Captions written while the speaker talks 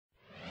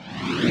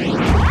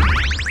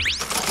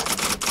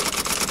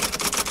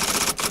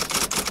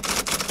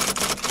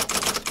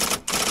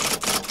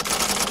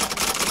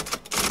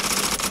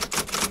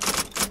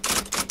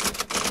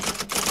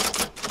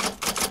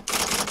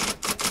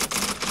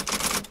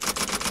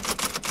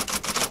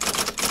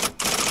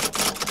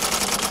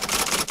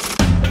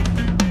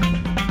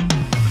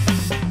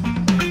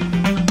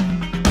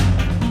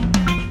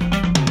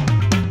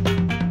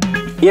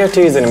ERT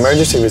is an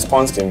emergency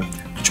response team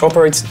which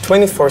operates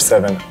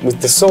 24/7 with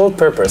the sole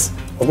purpose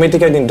of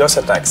mitigating DDoS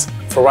attacks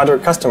for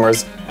Radware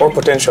customers or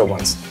potential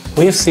ones.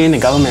 We have seen a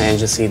government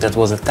agency that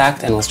was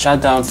attacked and was shut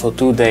down for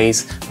 2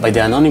 days by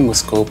the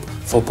anonymous group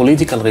for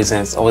political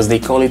reasons, or as they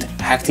call it,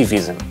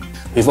 hacktivism.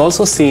 We've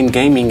also seen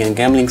gaming and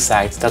gambling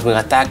sites that were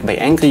attacked by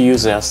angry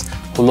users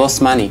who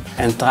lost money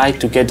and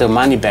tried to get their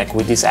money back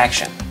with this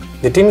action.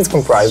 The team is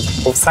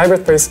comprised of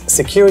cyberspace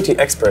security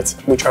experts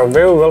which are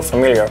very well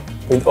familiar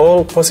with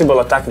all possible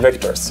attack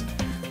vectors,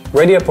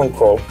 ready upon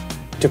call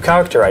to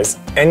characterize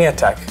any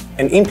attack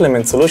and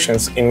implement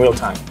solutions in real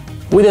time.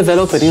 We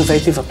developed an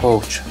innovative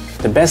approach.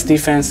 The best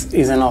defense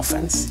is an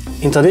offense.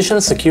 In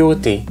traditional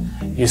security,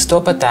 you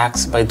stop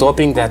attacks by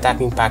dropping the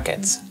attacking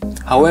packets.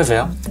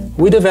 However,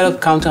 we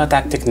developed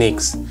counterattack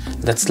techniques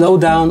that slow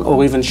down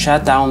or even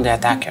shut down the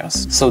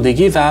attackers, so they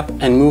give up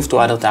and move to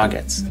other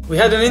targets. We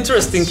had an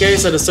interesting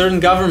case at a certain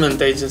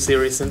government agency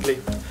recently.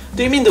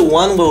 Do you mean the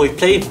one where we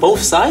played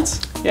both sides?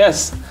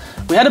 Yes.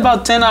 We had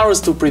about 10 hours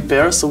to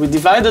prepare, so we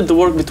divided the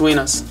work between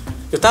us.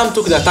 Yotam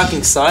took the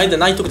attacking side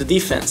and I took the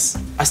defense.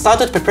 I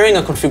started preparing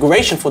a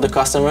configuration for the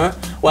customer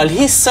while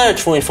he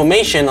searched for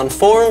information on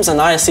forums and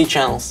IRC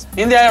channels.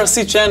 In the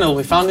IRC channel,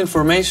 we found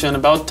information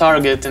about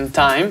target and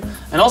time,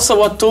 and also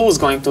what tool was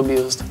going to be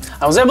used.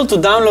 I was able to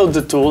download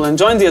the tool and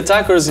join the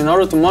attackers in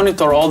order to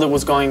monitor all that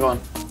was going on.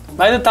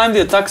 By the time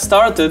the attack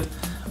started,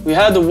 we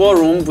had a war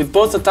room with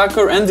both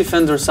attacker and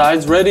defender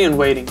sides ready and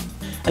waiting.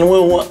 And we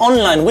were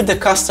online with the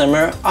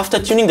customer after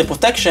tuning the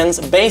protections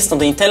based on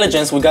the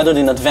intelligence we gathered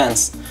in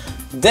advance.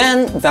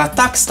 Then the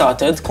attack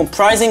started,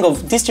 comprising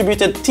of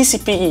distributed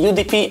TCP,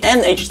 UDP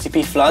and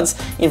HTTP floods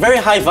in very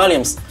high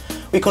volumes.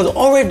 We could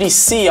already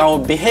see our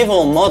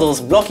behavioral models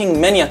blocking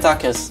many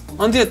attackers.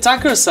 On the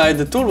attacker side,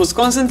 the tool was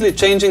constantly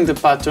changing the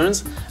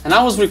patterns, and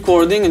I was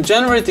recording and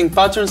generating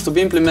patterns to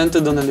be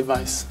implemented on the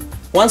device.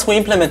 Once we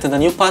implemented a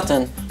new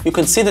pattern, you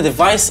could see the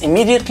device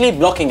immediately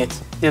blocking it.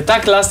 The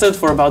attack lasted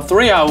for about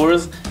 3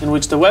 hours, in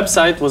which the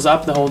website was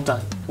up the whole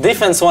time.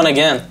 Defense won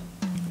again.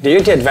 The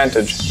ERT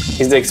advantage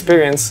is the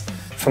experience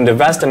from the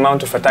vast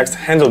amount of attacks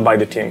handled by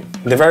the team,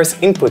 the various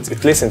inputs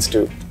it listens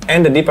to,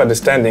 and the deep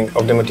understanding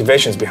of the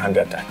motivations behind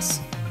the attacks.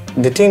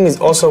 The team is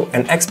also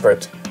an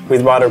expert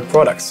with Radware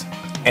products,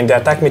 and the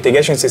attack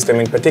mitigation system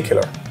in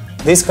particular.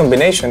 This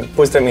combination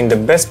puts them in the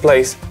best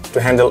place to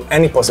handle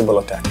any possible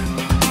attack.